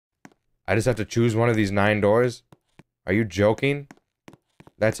I just have to choose one of these 9 doors? Are you joking?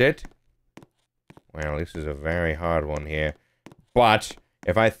 That's it? Well, this is a very hard one here. But,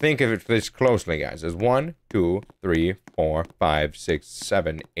 if I think of it this closely, guys, there's 1, 2, 3, 4, 5, 6,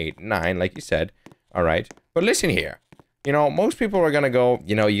 7, 8, 9, like you said. Alright. But listen here. You know, most people are gonna go,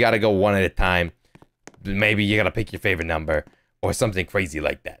 you know, you gotta go one at a time. Maybe you gotta pick your favorite number. Or something crazy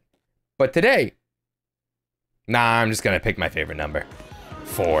like that. But today... Nah, I'm just gonna pick my favorite number.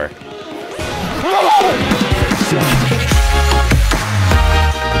 4.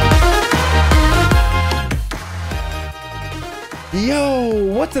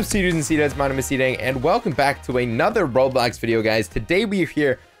 Yo, what's up, SeeDudes and SeeDanks? My name is SeeDeng, and welcome back to another Roblox video, guys. Today we are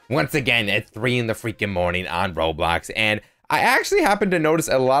here once again at 3 in the freaking morning on Roblox, and I actually happened to notice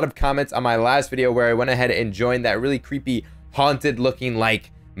a lot of comments on my last video where I went ahead and joined that really creepy, haunted-looking,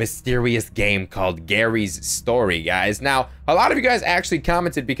 like, mysterious game called Gary's Story, guys. Now, a lot of you guys actually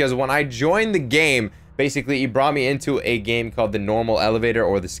commented because when I joined the game, basically, it brought me into a game called the normal elevator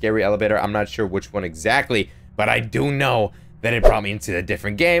or the scary elevator. I'm not sure which one exactly, but I do know that it brought me into a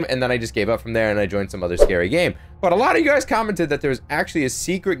different game, and then I just gave up from there and I joined some other scary game. But a lot of you guys commented that there's actually a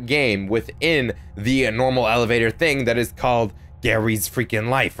secret game within the normal elevator thing that is called Gary's freaking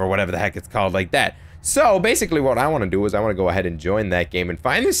Life, or whatever the heck it's called like that. So basically what I want to do is I want to go ahead and join that game and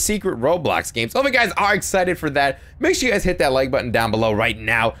find this secret Roblox game. So if you guys are excited for that, make sure you guys hit that like button down below right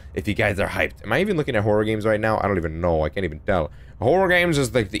now if you guys are hyped. Am I even looking at horror games right now? I don't even know. I can't even tell. Horror games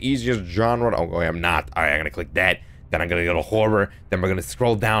is like the easiest genre. Oh, I'm not. All right, I'm going to click that. Then I'm going to go to horror. Then we're going to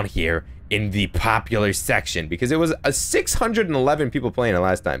scroll down here in the popular section because it was a 611 people playing it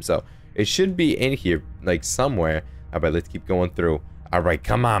last time. So it should be in here like somewhere. All right, let's keep going through. All right,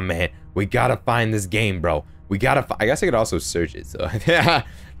 come on, man. We got to find this game, bro. We got to I guess I could also search it. So yeah,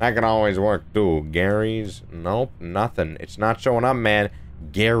 that can always work too. Gary's? Nope, nothing. It's not showing up, man.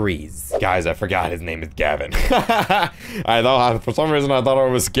 Gary's. Guys, I forgot his name is Gavin. I thought, for some reason, I thought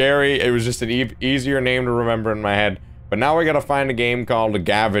it was Gary. It was just an easier name to remember in my head. But now we gotta find a game called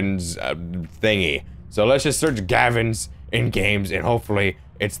Gavin's thingy. So let's just search Gavin's in games, and hopefully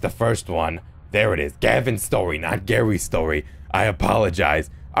it's the first one. There it is. Gavin's Story, not Gary's Story. I apologize.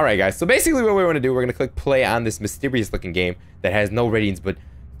 Alright, guys. So basically what we want to do, we're gonna click play on this mysterious looking game that has no ratings, but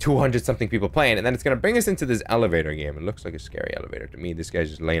 200 something people playing, and then it's gonna bring us into this elevator game. It looks like a scary elevator to me. This guy's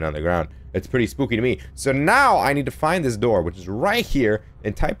just laying on the ground. It's pretty spooky to me. So now I need to find this door, which is right here,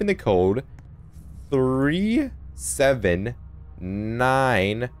 and type in the code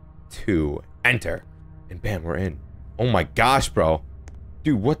 3792. Enter, and bam, we're in. Oh my gosh, bro,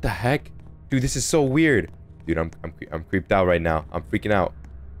 dude, what the heck, dude? This is so weird, dude. I'm creeped out right now. I'm freaking out.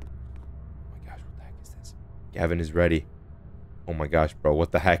 Oh my gosh, what the heck is this? Gavin is ready. Oh my gosh, bro.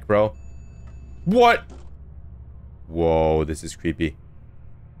 What the heck, bro? What? Whoa, this is creepy.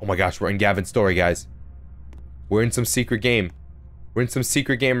 Oh my gosh, we're in Gavin's Story, guys. We're in some secret game. We're in some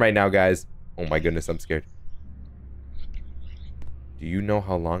secret game right now, guys. Oh my goodness, I'm scared. Do you know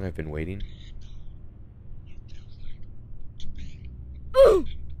how long I've been waiting?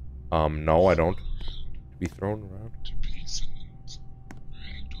 No, I don't. To be thrown around.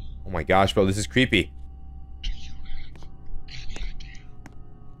 Oh my gosh, bro, this is creepy.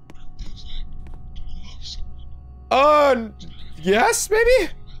 Yes, maybe?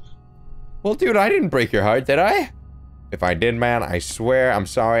 Well, dude, I didn't break your heart, did I? If I did, man, I swear, I'm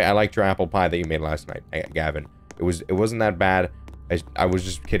sorry. I liked your apple pie that you made last night, Gavin. It wasn't that bad. I was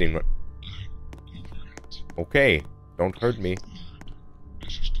just kidding. Okay, don't hurt me.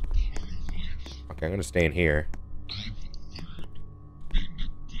 Okay, I'm gonna stay in here.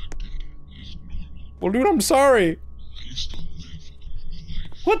 Well, dude, I'm sorry.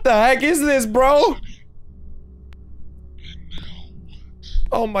 What the heck is this, bro?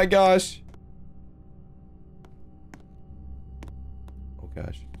 Oh my gosh. Oh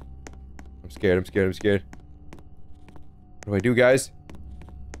gosh. I'm scared, I'm scared, I'm scared. What do I do, guys?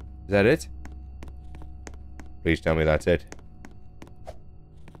 Is that it? Please tell me that's it. I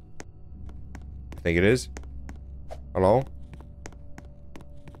think it is. Hello?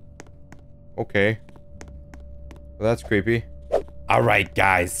 Okay. Well, that's creepy. Alright,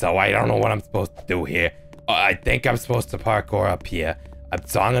 guys, so I don't know what I'm supposed to do here. I think I'm supposed to parkour up here.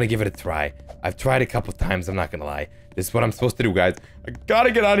 So I'm gonna give it a try. I've tried a couple times, I'm not gonna lie. This is what I'm supposed to do, guys. I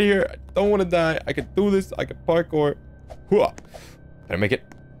gotta get out of here. I don't want to die. I can do this. I can parkour. Did I make it?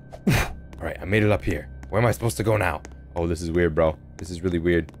 Alright, I made it up here. Where am I supposed to go now? Oh, this is weird, bro. This is really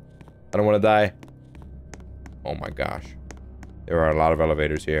weird. I don't want to die. Oh my gosh. There are a lot of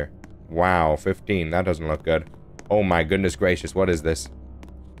elevators here. Wow, 15. That doesn't look good. Oh my goodness gracious. What is this?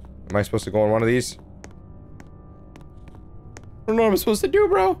 Am I supposed to go on one of these? I don't know what I'm supposed to do,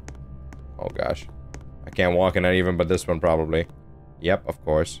 bro. Oh gosh. I can't walk in any of them but this one probably. Yep, of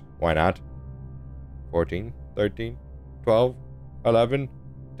course. Why not? 14, 13, 12, 11,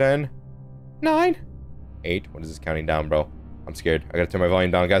 10, 9, 8. What is this counting down, bro? I'm scared. I gotta turn my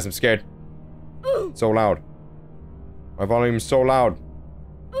volume down, guys. I'm scared. It's so loud. My volume is so loud.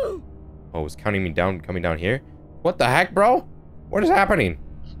 Oh, it's counting me down, coming down here? What the heck, bro? What is happening?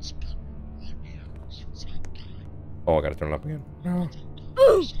 Oh, I gotta turn it up again. No.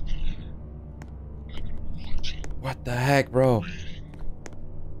 What the heck, bro?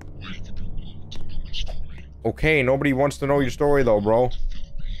 Okay, nobody wants to know your story, though, bro.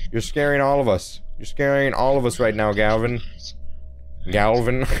 You're scaring all of us. You're scaring all of us right now, Galvin.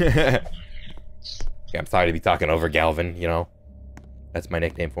 Galvin. Yeah, I'm sorry to be talking over Galvin, you know. That's my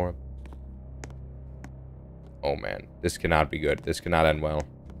nickname for him. Oh, man. This cannot be good. This cannot end well.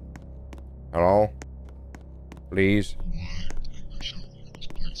 Hello? Please?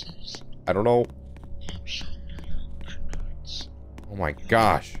 I don't know. Oh my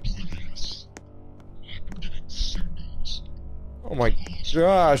gosh. Oh my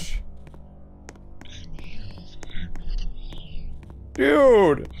gosh.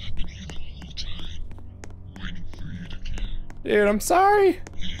 Dude. Dude, I'm sorry.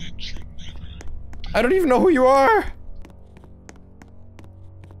 I don't even know who you are.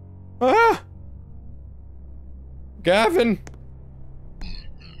 Ah. Gavin.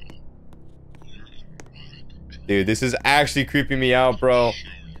 Dude, this is actually creeping me out, bro.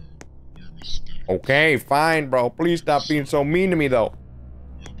 Okay, fine, bro. Please stop being so mean to me, though.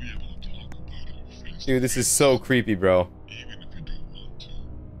 Dude, this is so creepy, bro.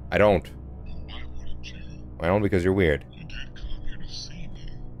 I don't. Well, because you're weird.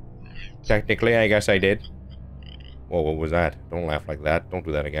 Technically, I guess I did. Whoa, what was that? Don't laugh like that. Don't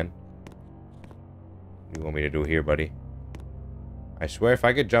do that again. What do you want me to do here, buddy? I swear, if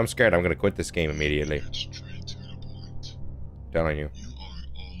I get jump scared, I'm gonna quit this game immediately. Telling you.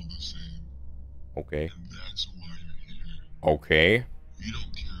 Okay. Okay.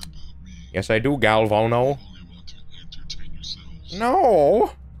 Yes, I do, Galvano.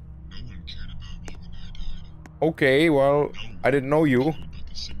 No. Okay, well, I didn't know you.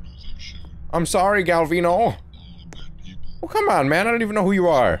 I'm sorry, Galvino. Oh, come on, man. I don't even know who you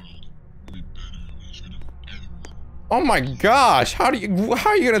are. Oh my gosh. How are you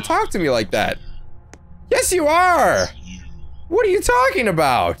gonna talk to me like that? Yes, you are. What are you talking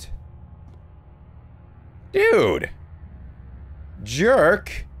about? Dude.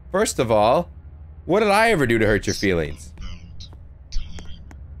 Jerk. First of all, what did I ever do to hurt your feelings?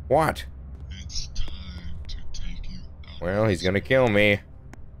 What? Well, he's gonna kill me.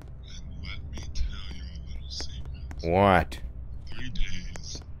 What? 3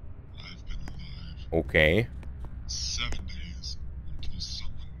 days I've been alive. Okay. 7 days until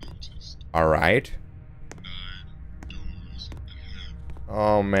someone noticed. Alright. 9 doors ahead.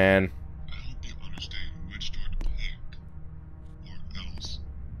 Oh man. I hope you understand which door to pick. Or else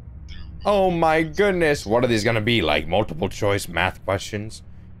there will Oh my goodness. What are these gonna be? Like multiple choice math questions?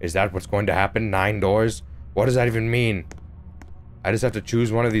 Is that what's going to happen? 9 doors? What does that even mean? I just have to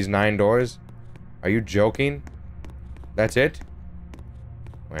choose one of these 9 doors? Are you joking? That's it?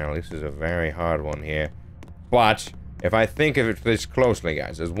 Well, this is a very hard one here. But, if I think of it this closely,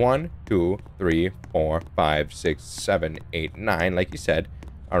 guys, there's 1, 2, 3, 4, 5, 6, 7, 8, 9, like you said.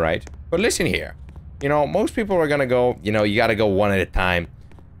 Alright. But listen here. You know, most people are gonna go, you know, you gotta go one at a time.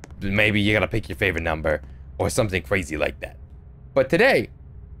 Maybe you gotta pick your favorite number. Or something crazy like that. But today...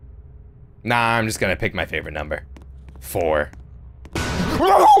 Nah, I'm just gonna pick my favorite number. 4.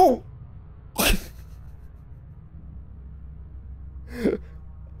 No!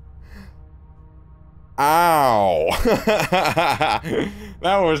 Ow!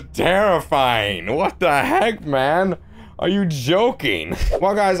 That was terrifying. What the heck, man? Are you joking?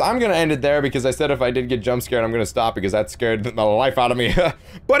 Well, guys, I'm gonna end it there because I said if I did get jump scared, I'm gonna stop because that scared the life out of me.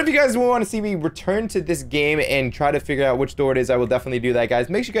 But if you guys want to see me return to this game and try to figure out which door it is, I will definitely do that, guys.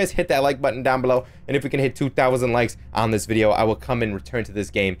 Make sure you guys hit that like button down below. And if we can hit 2,000 likes on this video, I will come and return to this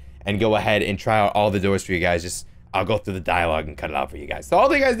game and go ahead and try out all the doors for you guys. I'll go through the dialogue and cut it out for you guys. So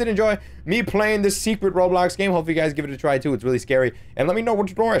hopefully you guys did enjoy me playing this secret Roblox game. Hopefully you guys give it a try too. It's really scary. And let me know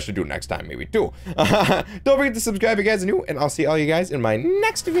which door I should do next time, maybe too. Don't forget to subscribe if you guys are new. And I'll see all you guys in my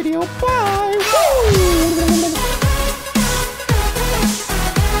next video. Bye! Woo!